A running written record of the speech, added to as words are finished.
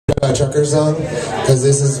Trucker song, because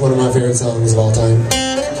this is one of my favorite songs of all time.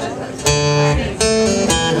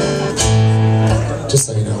 Just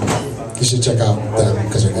so you know, you should check out them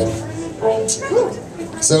because they're good.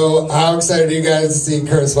 So, how excited are you guys to see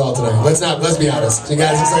Kurt Swell tonight? Let's be honest. You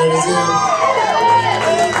guys excited to see him?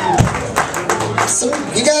 So,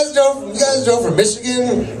 you guys drove from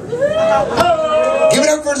Michigan? Give it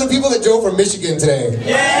up for the people that drove from Michigan today.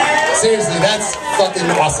 Yeah. Seriously, that's fucking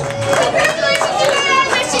awesome.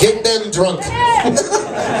 Get them drunk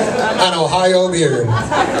on Ohio beer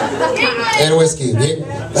and whiskey.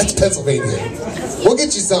 That's Pennsylvania. We'll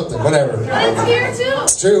get you something, whatever. It's here too.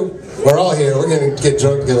 It's true. We're all here. We're gonna get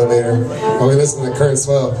drunk together later while we listen to Kurt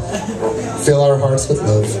Swell. Fill our hearts with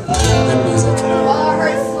love and music. While our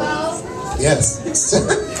hearts swell. Yes.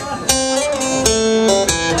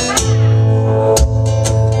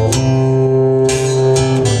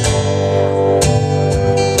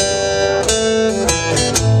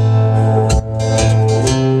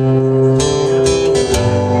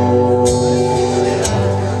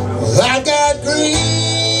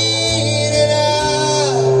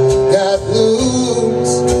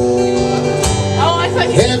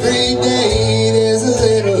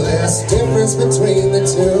 Between the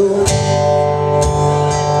two,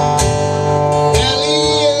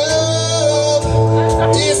 alley-oop,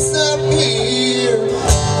 disappear.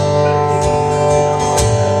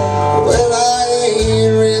 Well, I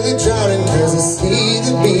ain't really drowning 'cause I see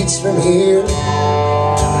the beach from here.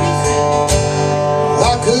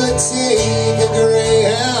 I could take a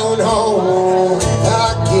Greyhound home. I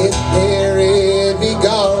get there, it'd be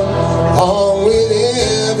gone, along with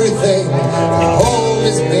everything home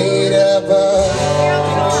is made up.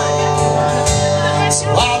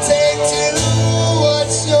 I'll take to what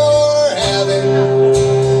you're having,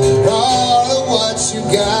 all of what you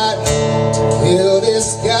got, to kill this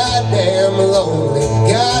goddamn lonely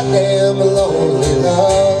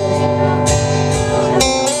love.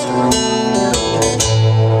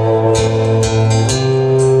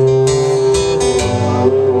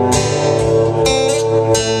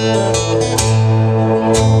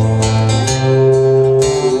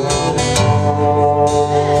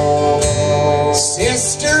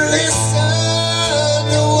 Sister, listen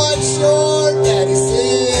to what your daddy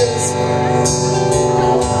says.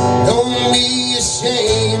 Don't be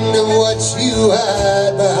ashamed of what you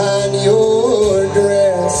hide behind your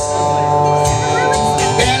dress.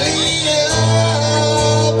 Belly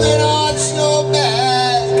up and arch your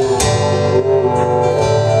back.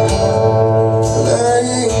 Well, I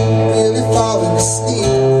ain't really falling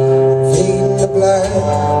asleep, fading to black.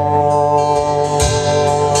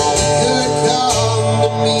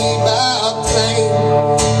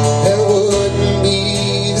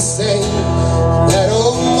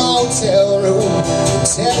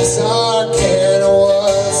 Texarkana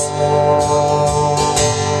was.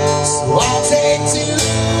 So I'll take to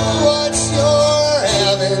what you're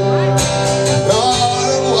having, all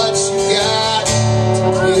of what you got, to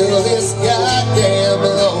kill this goddamn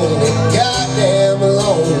lonely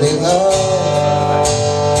love.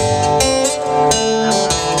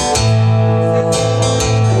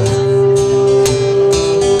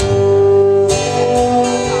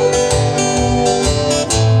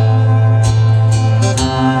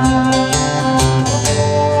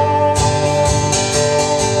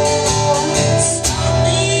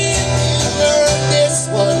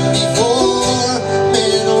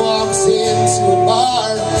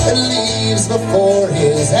 Before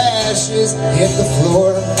his ashes hit the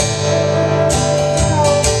floor.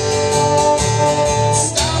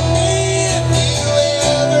 Stop me if you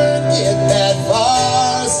ever get that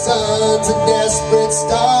far. The sun's a desperate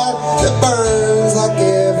star that burns like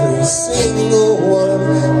every single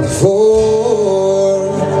one before.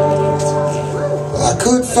 I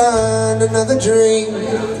could find another dream,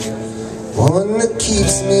 one that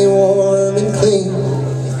keeps me warm and clean.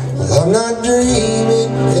 Well, I'm not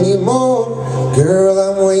dreaming anymore, girl,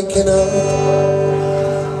 I'm waking up.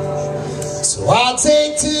 So I'll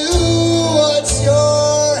take to what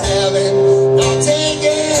you're having, I'll take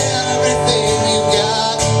everything you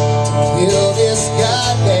got, to kill this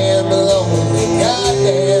goddamn lonely love.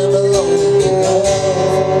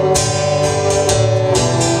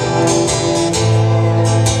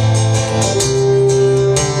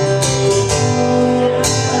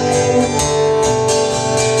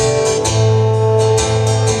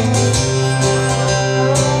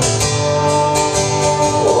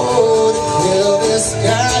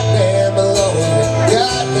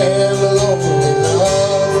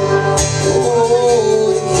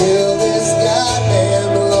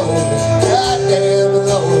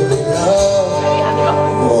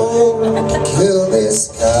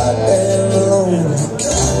 goddamn lonely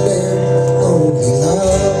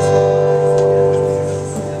love.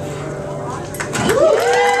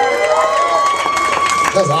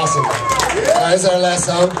 That was awesome. All right, this is our last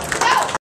song.